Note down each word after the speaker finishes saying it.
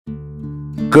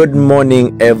Good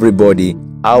morning, everybody.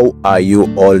 How are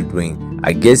you all doing?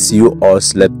 I guess you all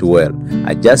slept well.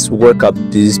 I just woke up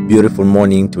this beautiful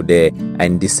morning today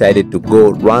and decided to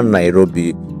go around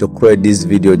Nairobi to create this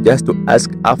video just to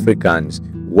ask Africans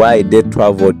why they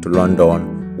travel to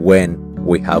London when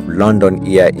we have London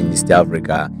here in East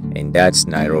Africa, and that's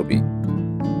Nairobi.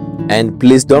 And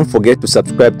please don't forget to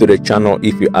subscribe to the channel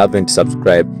if you haven't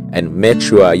subscribed, and make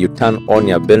sure you turn on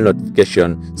your bell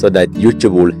notification so that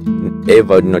YouTube will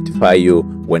ever notify you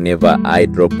whenever I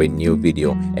drop a new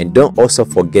video. And don't also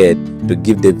forget to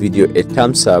give the video a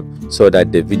thumbs up so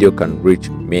that the video can reach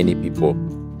many people.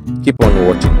 Keep on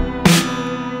watching.